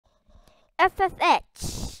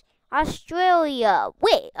SFS Australia.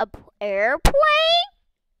 Wait, a airplane?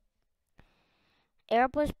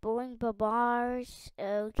 Airbus, Boeing, Barbars.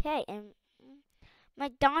 Okay, and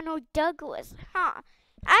McDonnell Douglas. Huh.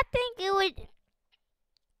 I think it would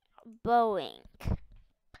Boeing.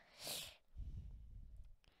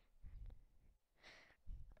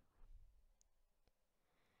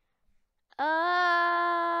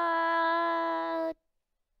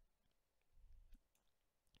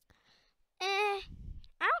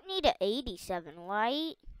 I don't need an 87,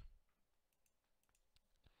 right?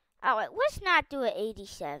 Alright, let's not do an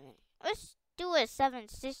 87. Let's do a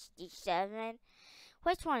 767.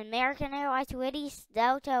 Which one? American Airlines, Whitty's,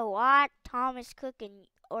 Delta, Watt, Thomas Cook,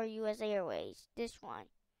 or U.S. Airways? This one.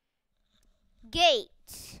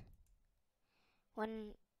 Gates.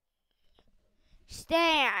 One.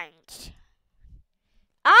 Stand.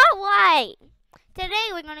 Alright.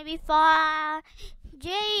 Today we're going to be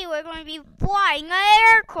flying an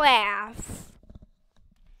aircraft.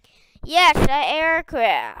 Yes, an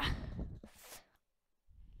aircraft.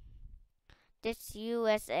 This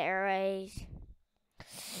U.S. Airways.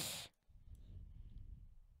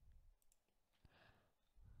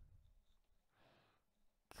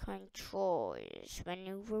 Controls.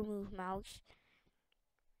 Maneuver, move mouse.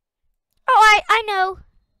 Oh, I know.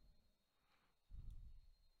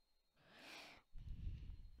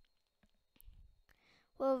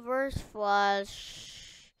 Reverse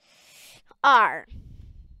flush. R.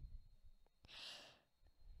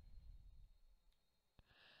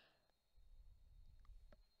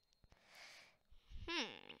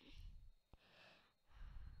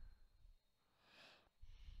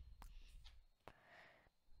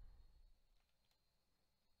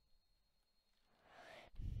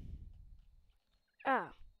 Oh.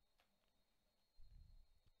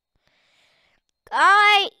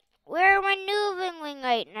 We're maneuvering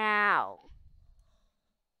right now.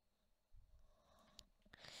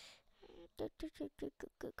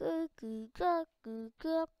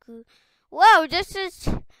 Whoa, this is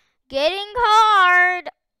getting hard.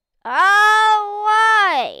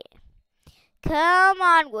 Alright. Come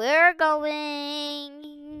on, we're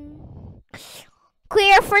going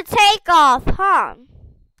clear for takeoff, huh?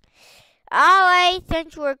 Alright,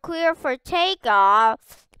 since we're clear for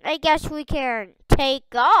takeoff, I guess we can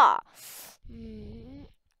take off.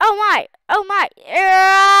 Oh my.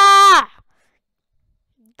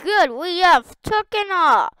 Good, we have taken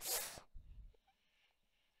off.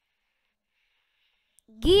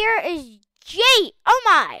 Gear is G. Oh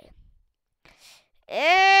my.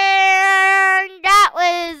 And that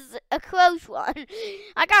was a close one.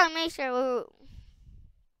 I gotta make sure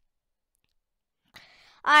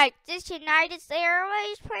Alright, this United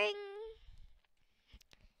Airways plane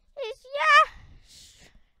is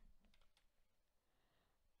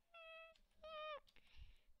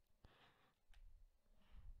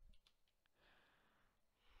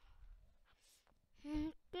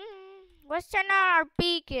Let's turn on our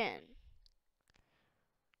beacon.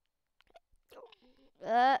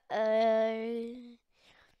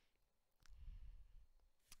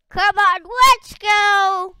 Come on, let's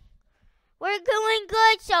go. We're doing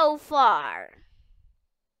good so far.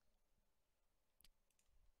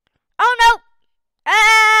 Oh no!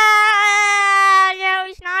 No,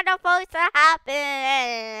 it's not supposed to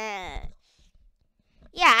happen.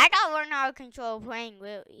 Yeah, I gotta learn how to control a plane,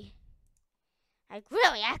 really. I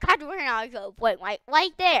gotta learn how to control a plane,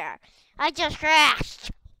 right there. I just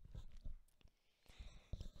crashed.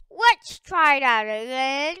 Let's try that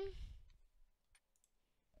again.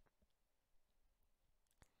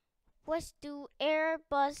 Let's do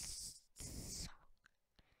Airbus.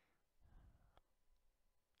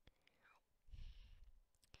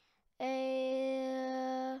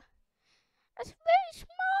 That's very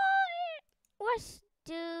small. Let's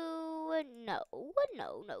do no.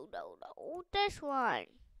 This one.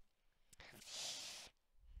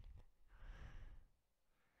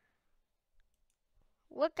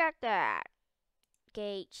 Look at that.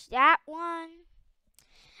 Gauge that one.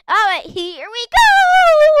 Alright, here we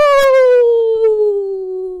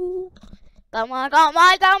go! Come on.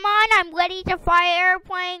 I'm ready to fly an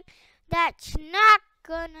airplane that's not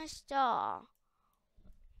gonna stall.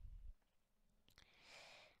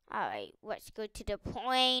 Alright, let's go to the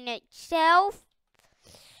plane itself.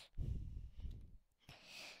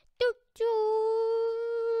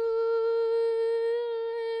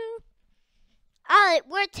 Alright,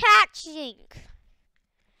 we're attaching.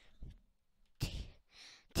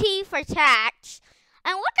 T for tax.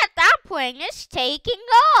 And look at that plane, it's taking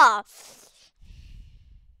off.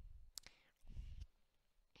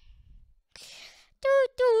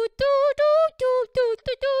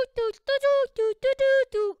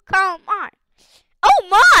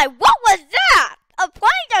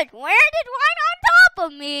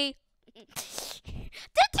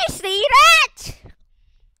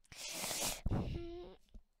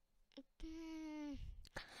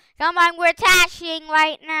 Come on, we're attaching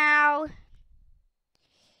right now.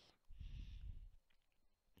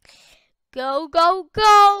 Go, go,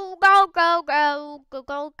 go, go, go, go, go,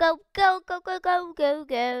 go, go, go, go, go, go, go,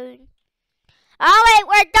 go. Alright,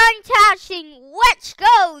 we're done attaching. Let's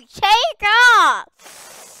go. Take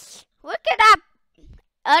off. Look at that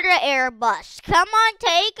other Airbus. Come on,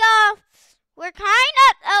 take off. We're kind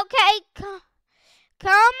of okay.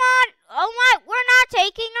 Come on. Oh my, we're not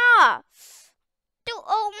taking off.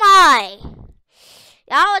 Oh my.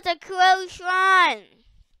 That was a close run.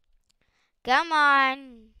 Come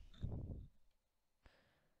on.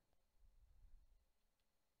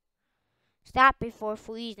 Stop before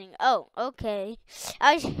freezing. Oh, okay.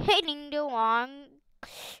 I was hitting the wrong.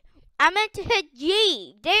 I meant to hit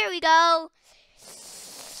G. There we go.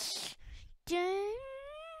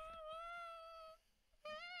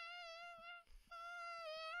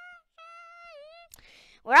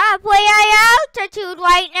 We're gonna play our altitude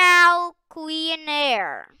right now. Korean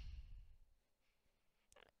Air.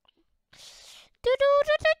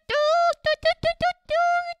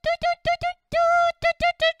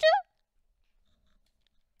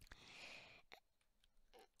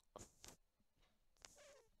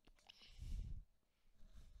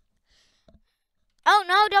 Oh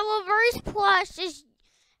no, the reverse plus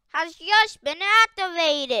has just been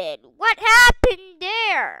activated. What happened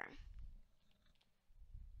there?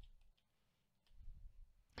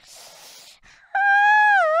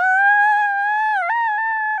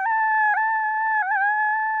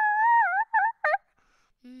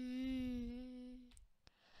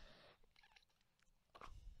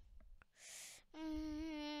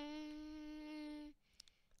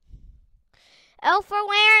 L for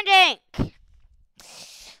landing.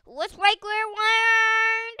 Looks like we're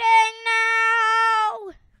landing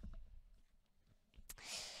now.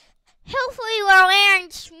 Hopefully we'll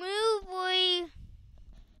land smoothly.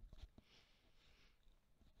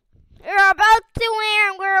 We're about to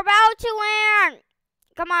land. We're about to land.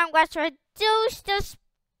 Come on, let's reduce the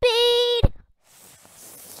speed.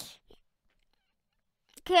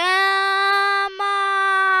 Come on.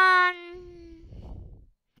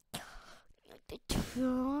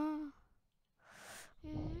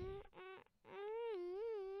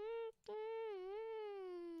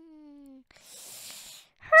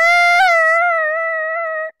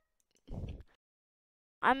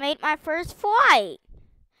 I made my first flight.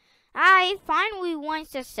 I finally won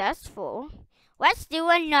successful. Let's do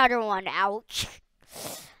another one. Ouch.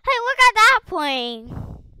 Hey, look at that plane.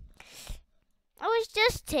 I was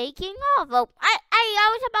just taking off. Oh, I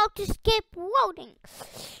was about to skip loading.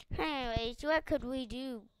 Anyways, what could we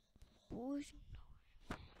do?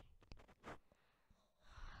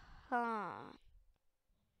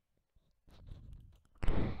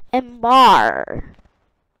 Embar.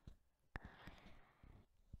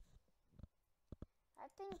 I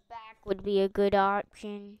think back would be a good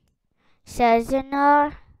option.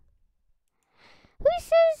 Cessna. Who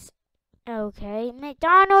says? Okay,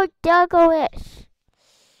 McDonald Douglas.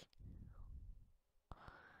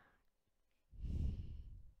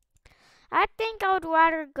 I think I would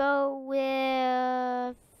rather go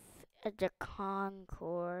with the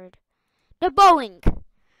Concorde. The Boeing.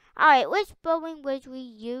 Alright, which Boeing would we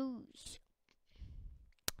use?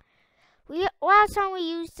 Last time we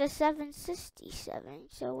used the 767,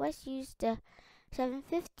 so let's use the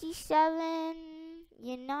 757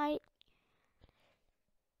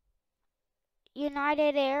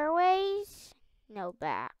 United Airways? No,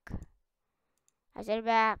 back. I said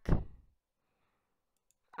back.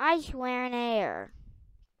 I swear in air.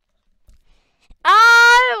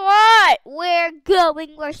 Alright, we're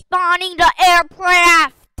going. We're spawning the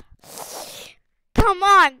aircraft. Come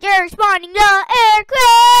on, they're spawning the aircraft.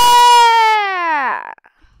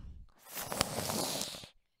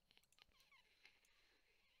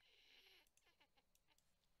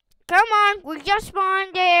 Come on, we just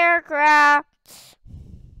spawned the aircraft.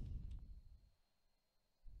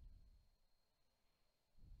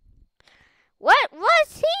 What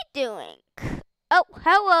was he doing? Oh,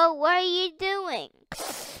 hello, what are you doing?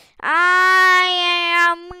 I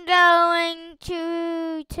am going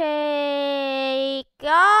to take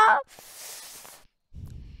off.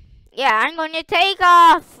 Yeah, I'm going to take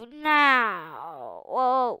off now.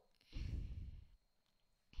 Whoa.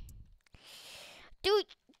 Dude,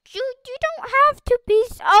 you don't have to be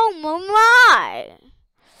so my.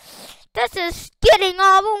 This is getting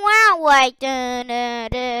all around like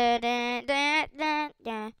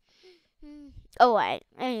oh wait,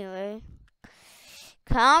 anyway.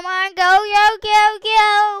 Come on, go, go, go,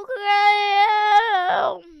 go,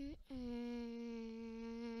 go.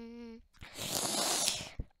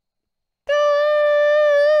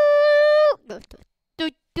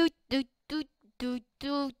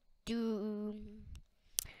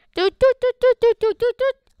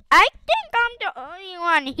 I think I'm the only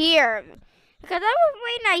one here. Because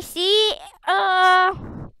when I see, it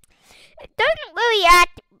doesn't really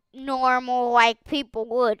act normal like people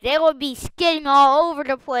would. They would be skidding all over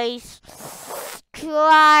the place,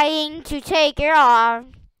 trying to take it off,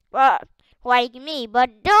 but like me.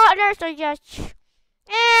 But the others are just,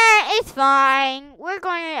 it's fine. We're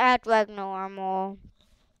going to act like normal.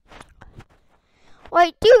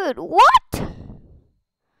 Wait, dude, what?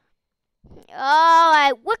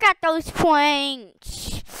 Oh, look at those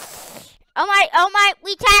planes. Oh my,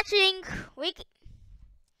 we catching.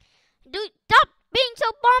 Dude, stop being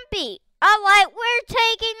so bumpy. Alright, we're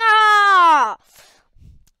taking off.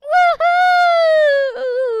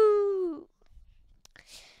 Woohoo!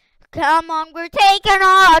 Come on, we're taking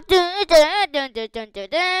off. Dun, dun, dun, dun, dun, dun, dun,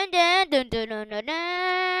 dun, dun, dun, dun, dun,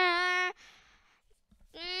 dun.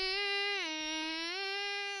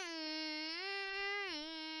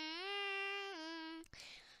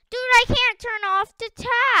 Dude, I can't turn off the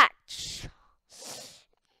touch.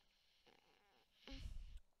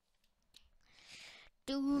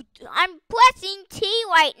 Dude, I'm pressing T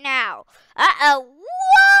right now. Uh-oh.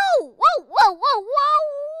 Whoa! Whoa, whoa, whoa, whoa,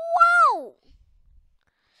 whoa!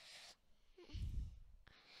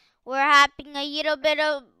 We're having a little bit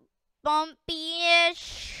of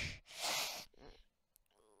bumpy-ish.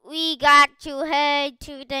 We got to head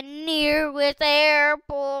to the nearest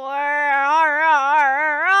airport.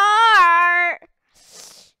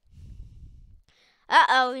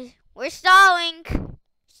 Uh-oh, we're stalling.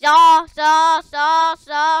 Stall.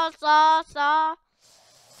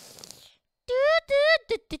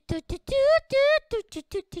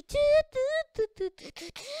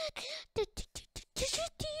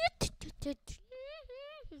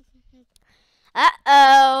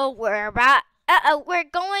 We're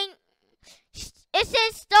going. It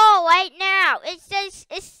says stall right now. It says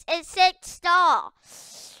stall.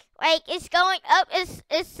 Like it's going up. It's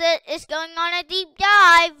going on a deep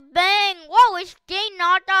dive. Bang! Whoa! It's getting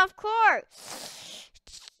knocked off course.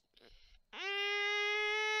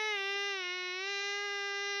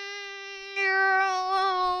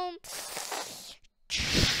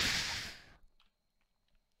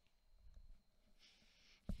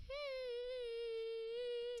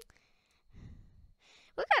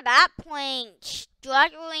 Look at that plane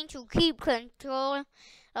struggling to keep control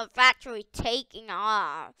of factory taking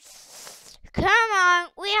off. Come on,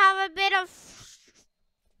 we have a bit of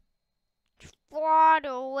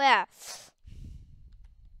throttle left.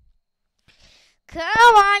 Come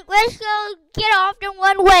on, let's go. Get off the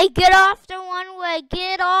one way. Get off the one way.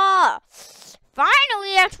 Get off.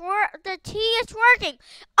 Finally, the T is working.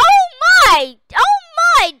 Oh my! Oh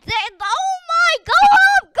my! Oh my! Go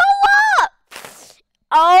up! Go up!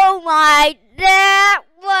 Oh my! That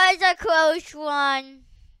was a close one.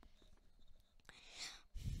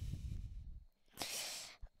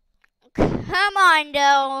 Come on,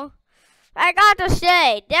 though. I got to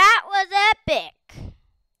say, that was epic.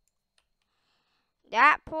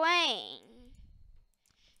 That plane.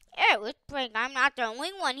 Yeah, this plane. I'm not the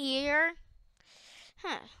only one here.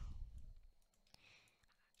 Huh.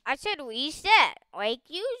 I said reset, like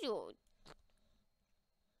usual.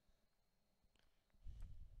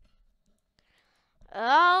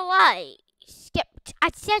 Alright. Skip. I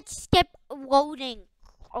said skip loading.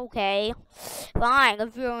 Okay. Fine,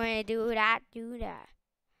 if you want to do that, do that.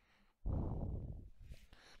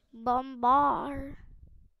 Bombard.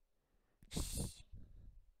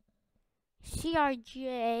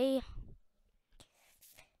 CRJ.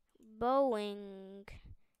 Boeing.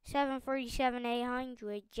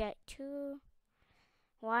 747-800. Jet 2.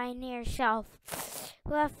 Line near south.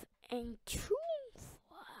 Left and 2.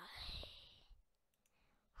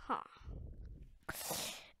 Huh.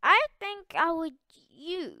 I think I would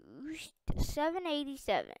use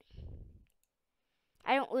 787.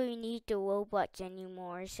 I don't really need the robots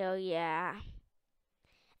anymore, so yeah.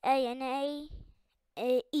 ANA,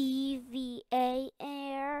 EVA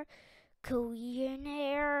Air, Korean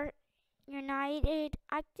Air, United.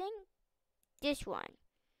 I think this one.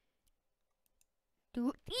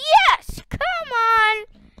 Yes! Come on!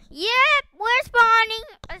 Yep, we're spawning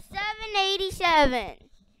a 787.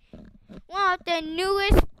 One of the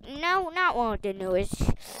newest, no, not one of the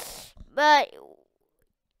newest, but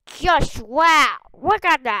just wow. Look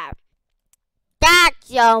at that.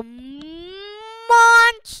 That's a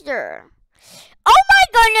monster. Oh my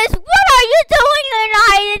goodness, what are you doing,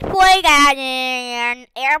 United Flight and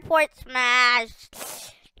airport smash?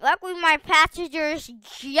 Luckily my passengers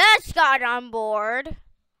just got on board.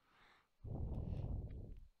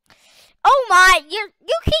 Oh my, you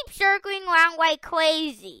keep circling around like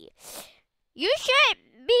crazy. You should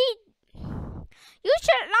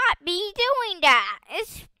not be doing that.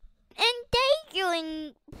 It's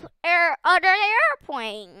endangering other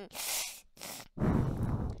airplanes.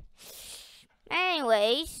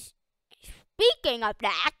 Anyways, speaking of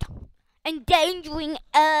that, endangering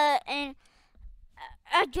okay,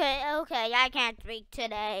 I can't speak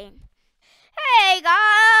today. Hey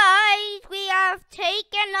guys, we have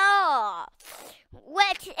taken off.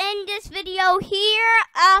 Let's end this video here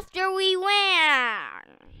after we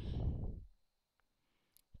land.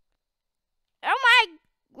 Oh my,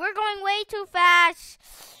 we're going way too fast.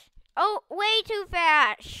 Oh, way too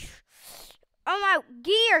fast. Oh my,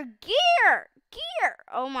 gear.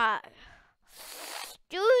 Oh my.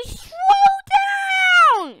 Dude, slow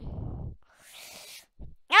down.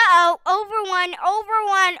 Uh-oh, over one.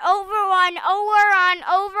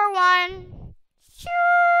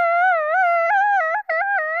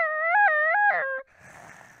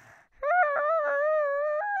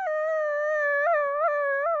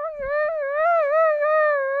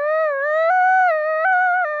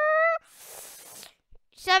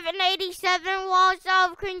 787 lost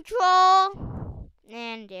of control.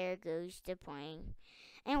 And there goes the plane.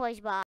 Anyways, bye.